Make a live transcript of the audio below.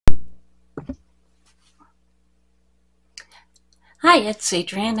Hi, it's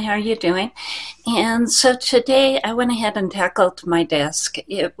Adrienne. How are you doing? And so today I went ahead and tackled my desk.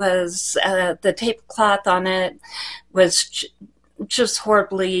 It was the tablecloth on it was just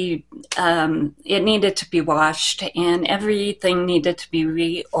horribly, it needed to be washed and everything needed to be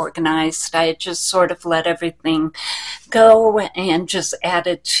reorganized. I just sort of let everything go and just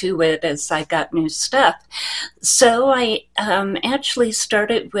added to it as I got new stuff. So I actually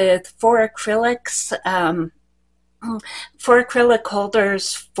started with four acrylic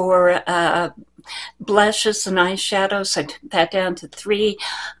holders for blushes and eyeshadows. I took that down to 3.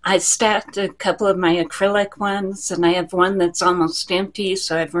 I stacked a couple of my acrylic ones, and I have one that's almost empty,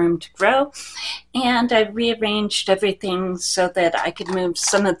 so I have room to grow. And I rearranged everything so that I could move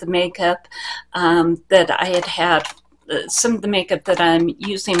some of the makeup that I had some of the makeup that I'm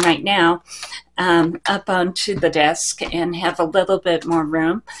using right now up onto the desk and have a little bit more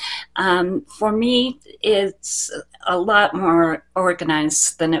room. For me, it's a lot more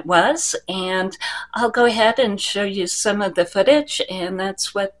organized than it was, and I'll go ahead and show you some of the footage, and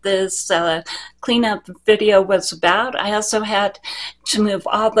that's what this cleanup video was about. I also had to move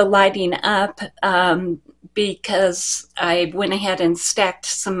all the lighting up because I went ahead and stacked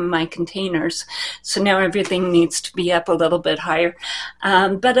some of my containers. So now everything needs to be up a little bit higher.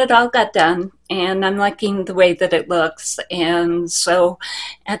 But it all got done, and I'm liking the way that it looks. And so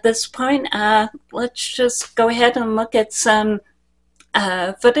at this point, let's just go ahead and look at some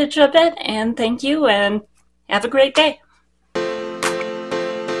footage of it. And thank you, and have a great day.